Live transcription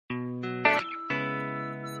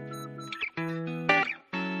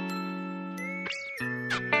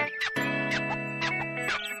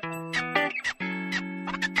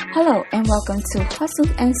Hello and welcome to Hustle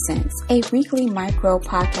and Sense, a weekly micro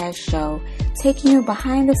podcast show taking you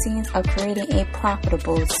behind the scenes of creating a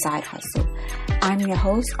profitable side hustle. I'm your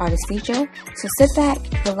host, Artist Deidre, so sit back,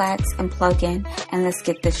 relax, and plug in, and let's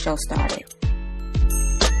get this show started.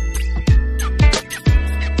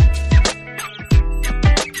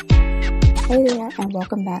 Hey there, and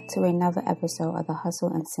welcome back to another episode of the Hustle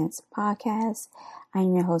and Sense podcast.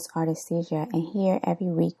 I'm your host, Artist Deidre, and here every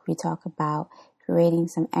week we talk about creating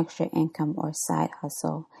some extra income or side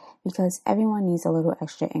hustle, because everyone needs a little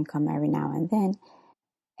extra income every now and then,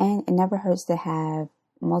 and it never hurts to have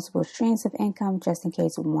multiple streams of income just in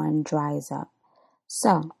case one dries up.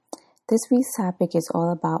 So this week's topic is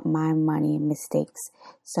all about my money mistakes.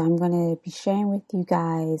 So I'm going to be sharing with you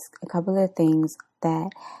guys a couple of things that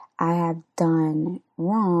I have done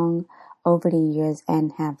wrong over the years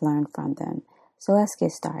and have learned from them. So let's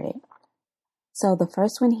get started. So the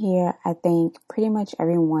first one here, I think pretty much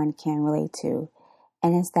everyone can relate to,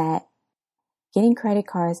 and it's that getting credit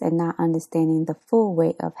cards and not understanding the full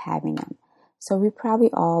weight of having them. So we've probably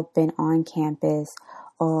all been on campus,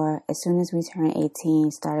 or as soon as we turned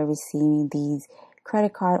 18, started receiving these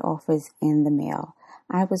credit card offers in the mail.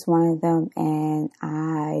 I was one of them, and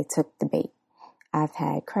I took the bait. I've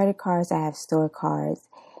had credit cards, I have store cards,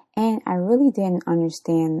 and I really didn't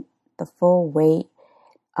understand the full weight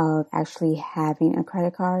of actually having a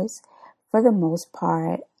credit cards. For the most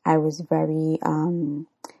part, I was very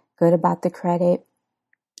good about the credit.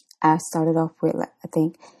 I started off with, I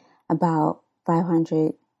think, about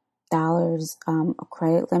 $500 a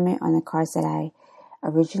credit limit on the cards that I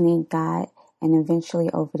originally got, and eventually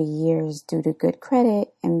over the years, due to good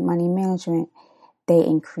credit and money management, they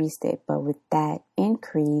increased it. But with that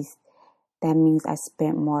increase, that means I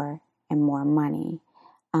spent more and more money.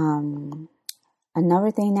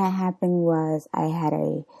 Another thing that happened was I had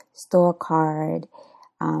a store card,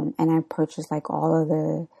 and I purchased like all of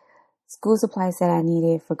the school supplies that I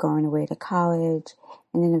needed for going away to college.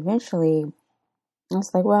 And then eventually I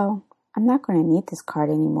was like, well, I'm not going to need this card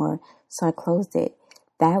anymore. So I closed it.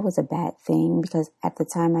 That was a bad thing, because at the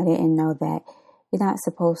time I didn't know that you're not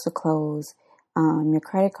supposed to close your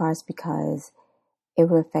credit cards because it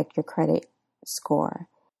would affect your credit score,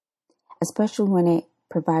 especially when it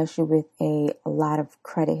provides you with a lot of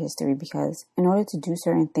credit history, because in order to do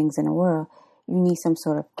certain things in the world, you need some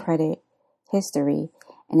sort of credit history.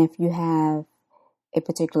 And if you have a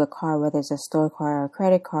particular card, whether it's a store card or a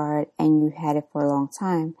credit card, and you had it for a long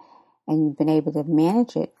time, and you've been able to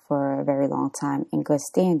manage it for a very long time in good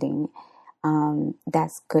standing,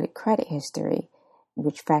 that's good credit history,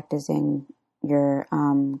 which factors in your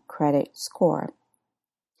credit score.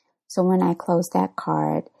 So when I closed that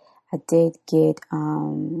card, I did get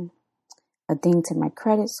a ding to my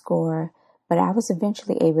credit score, but I was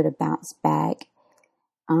eventually able to bounce back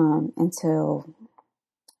until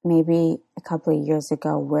maybe a couple of years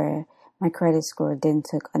ago, where my credit score then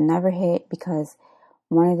took another hit because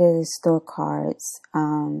one of the store cards,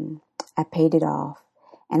 I paid it off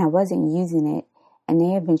and I wasn't using it, and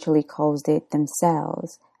they eventually closed it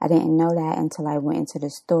themselves. I didn't know that until I went into the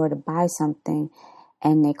store to buy something,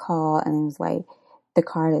 and they called and it was like, the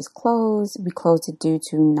card is closed. We closed it due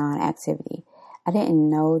to non-activity. I didn't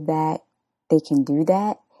know that they can do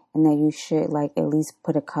that, and that you should like at least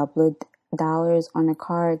put a couple of dollars on the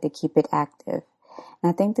card to keep it active. And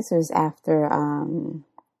I think this was after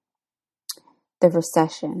the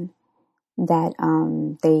recession that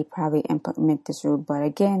they probably implement this rule. But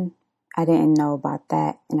again, I didn't know about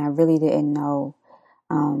that, and I really didn't know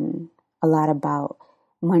a lot about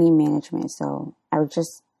money management. So I was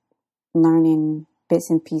just learning bits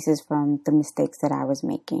and pieces from the mistakes that I was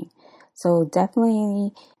making. So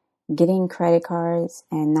definitely getting credit cards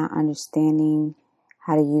and not understanding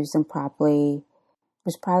how to use them properly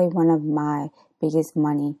was probably one of my biggest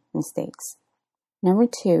money mistakes. Number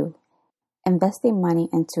 2, investing money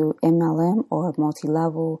into MLM or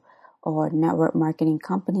multi-level or network marketing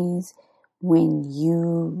companies when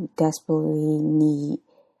you desperately need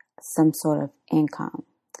some sort of income.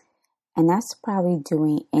 And that's probably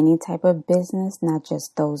doing any type of business, not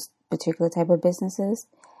just those particular type of businesses.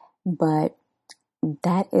 But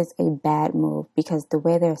that is a bad move, because the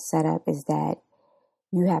way they're set up is that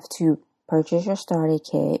you have to purchase your starter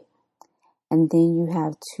kit, and then you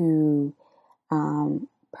have to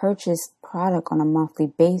purchase product on a monthly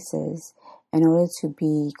basis in order to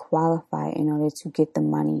be qualified, in order to get the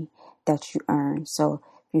money that you earn. So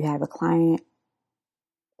if you have a client,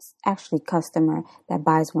 actually customer, that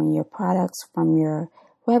buys one of your products from your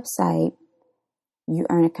website, you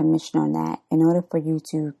earn a commission on that. In order for you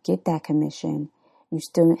to get that commission, you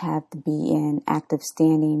still have to be in active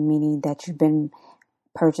standing, meaning that you've been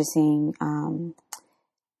purchasing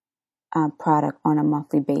a product on a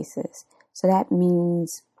monthly basis. So that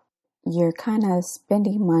means you're kind of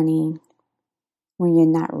spending money when you're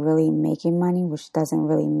not really making money, which doesn't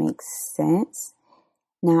really make sense.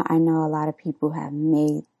 Now, I know a lot of people have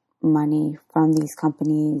made money from these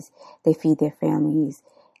companies. They feed their families,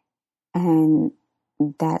 and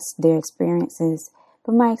that's their experiences.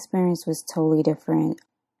 But my experience was totally different.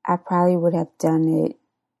 I probably would have done it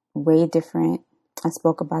way different. I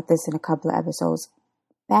spoke about this in a couple of episodes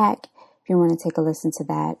back. If you want to take a listen to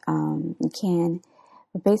that, you can.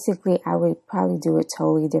 But basically, I would probably do it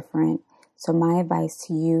totally different. So my advice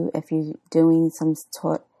to you, if you're doing some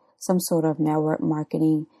sort of network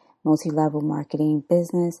marketing, multi-level marketing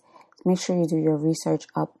business, make sure you do your research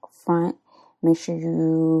up front. Make sure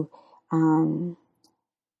you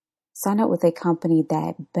sign up with a company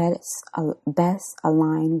that best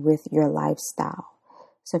align with your lifestyle.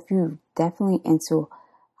 So if you're definitely into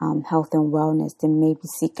health and wellness, then maybe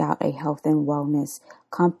seek out a health and wellness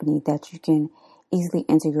company that you can easily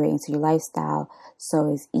integrate into your lifestyle,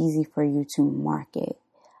 so it's easy for you to market.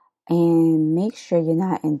 And make sure you're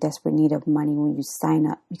not in desperate need of money when you sign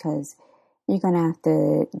up, because you're going to have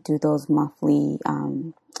to do those monthly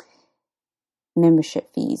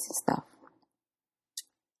membership fees and stuff.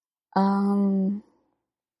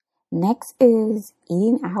 Next is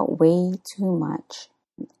eating out way too much.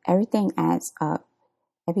 Everything adds up.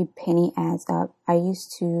 Every penny adds up. I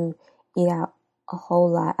used to eat out a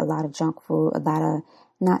lot of junk food, a lot of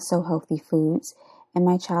not so healthy foods in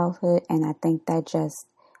my childhood, and I think that just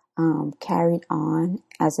carried on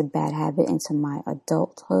as a bad habit into my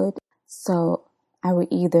adulthood. So I would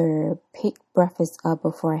either pick breakfast up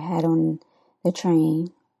before I got on the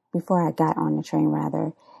train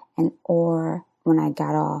rather, and or when I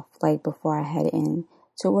got off, like before I headed in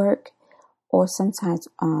to work, or sometimes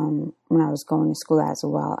when I was going to school as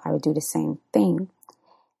well, I would do the same thing.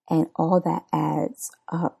 And all that adds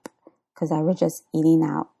up because I was just eating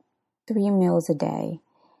out 3 meals a day,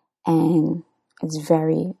 and it's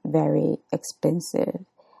very, very expensive,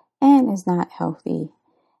 and it's not healthy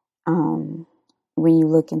when you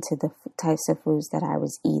look into the types of foods that I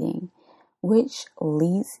was eating, which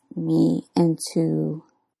leads me into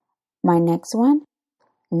my next one,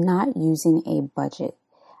 not using a budget.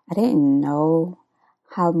 I didn't know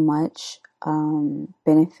how much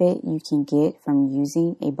benefit you can get from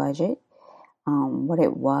using a budget, what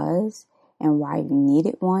it was, and why you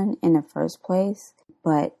needed one in the first place.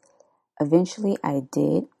 But eventually I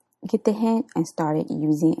did get the hint and started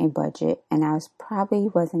using a budget. And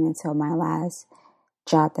wasn't until my last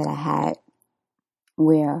job that I had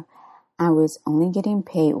where I was only getting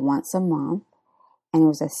paid once a month, and it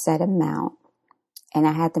was a set amount, and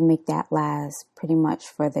I had to make that last pretty much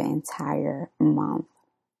for the entire month.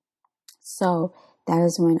 So that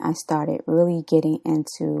is when I started really getting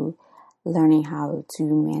into learning how to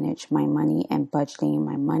manage my money and budgeting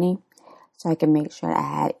my money, so I could make sure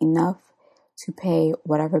I had enough to pay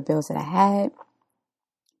whatever bills that I had,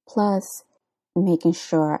 plus making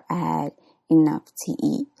sure I had enough to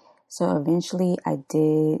eat. So eventually I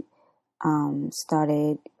did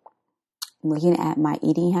started looking at my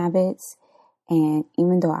eating habits, and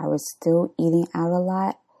even though I was still eating out a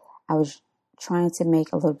lot, I was trying to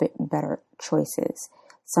make a little bit better choices.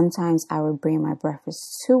 Sometimes I would bring my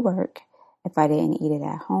breakfast to work if I didn't eat it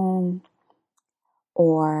at home,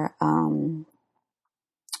 or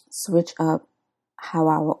switch up how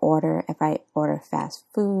I would order if I order fast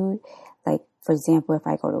food. Like, for example, if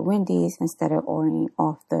I go to Wendy's, instead of ordering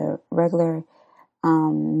off the regular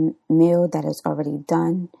meal that is already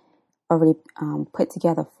put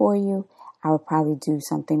together for you, I would probably do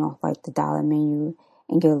something off like the dollar menu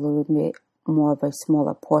and get a little bit more of a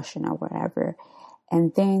smaller portion or whatever.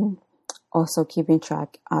 And then also keeping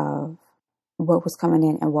track of what was coming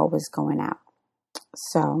in and what was going out.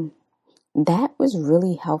 So that was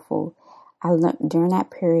really helpful. I learned during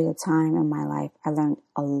that period of time in my life, I learned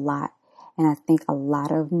a lot. And I think a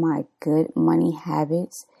lot of my good money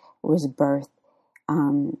habits was birthed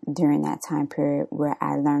during that time period where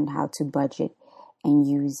I learned how to budget and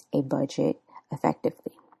use a budget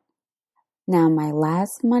effectively. Now, my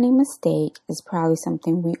last money mistake is probably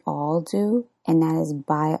something we all do, and that is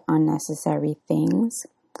buy unnecessary things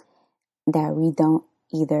that we don't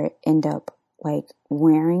either end up like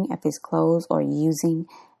wearing if it's clothes or using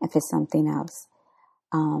if it's something else.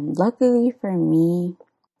 Luckily for me,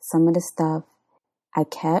 some of the stuff I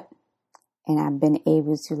kept, and I've been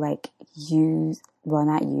able to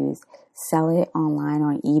sell it online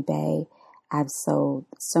on eBay. I've sold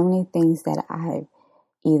so many things that I've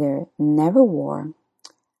either never wore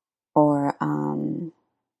or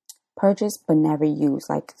purchased but never used,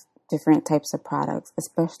 like different types of products.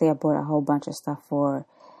 Especially I bought a whole bunch of stuff for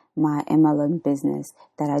my MLM business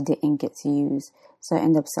that I didn't get to use. So I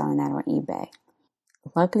ended up selling that on eBay.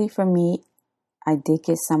 Luckily for me, I did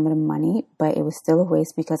get some of the money, but it was still a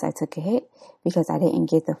waste because I took a hit because I didn't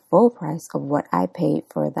get the full price of what I paid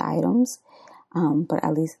for the items. But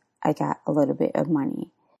at least I got a little bit of money.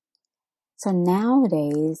 So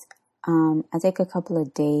nowadays, I take a couple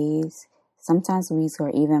of days, sometimes weeks or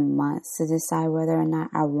even months to decide whether or not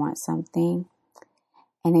I want something.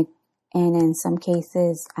 And in some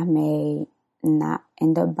cases, I may not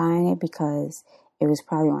end up buying it because it was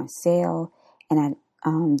probably on sale and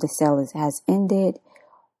the sale has ended,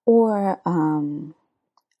 or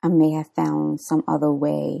I may have found some other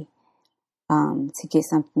way to get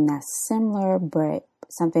something that's similar, but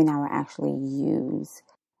something I will actually use.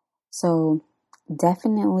 So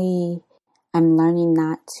definitely, I'm learning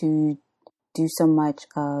not to do so much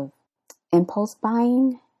of impulse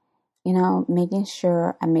buying, making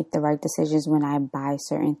sure I make the right decisions when I buy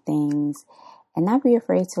certain things and not be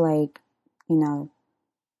afraid to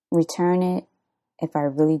return it if I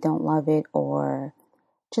really don't love it, or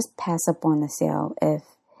just pass up on the sale if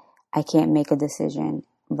I can't make a decision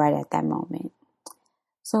right at that moment.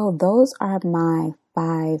 So those are my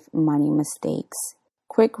 5 money mistakes.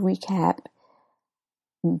 Quick recap: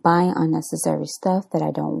 buying unnecessary stuff that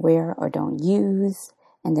I don't wear or don't use,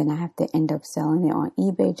 and then I have to end up selling it on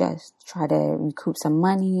eBay just to try to recoup some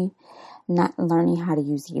money. Not learning how to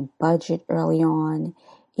use a budget early on,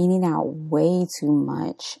 eating out way too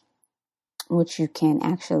much, which you can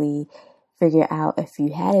actually figure out if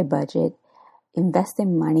you had a budget.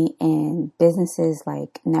 Investing money in businesses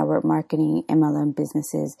like network marketing, MLM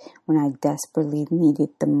businesses when I desperately needed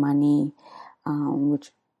the money,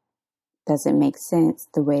 which doesn't make sense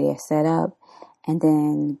the way they're set up. And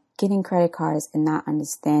then getting credit cards and not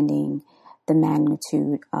understanding the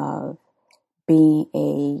magnitude of being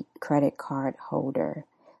a credit card holder.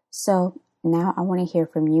 So now I want to hear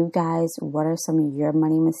from you guys. What are some of your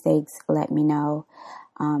money mistakes? Let me know.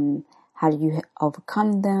 How do you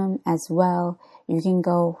overcome them as well? You can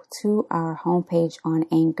go to our homepage on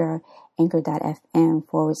Anchor,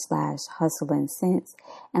 anchor.fm/hustle and sense,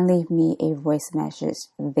 and leave me a voice message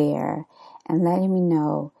there and letting me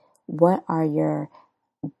know what are your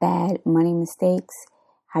bad money mistakes,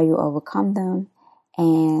 how you overcome them,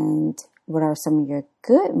 and what are some of your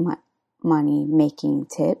good money making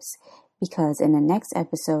tips, because in the next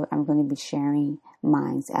episode, I'm going to be sharing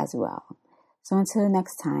mine as well. So until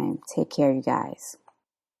next time, take care, you guys.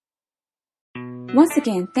 Once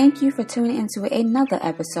again, thank you for tuning into another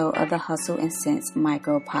episode of the Hustle and Sense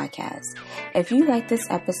Micro Podcast. If you like this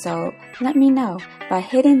episode, let me know by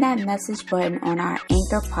hitting that message button on our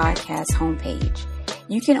Anchor Podcast homepage.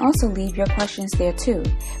 You can also leave your questions there too,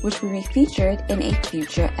 which will be featured in a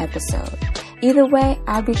future episode. Either way,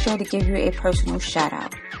 I'll be sure to give you a personal shout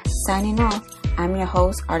out. Signing off, I'm your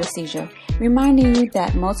host, Artesia, reminding you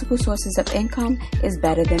that multiple sources of income is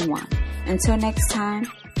better than one. Until next time,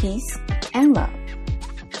 peace and love.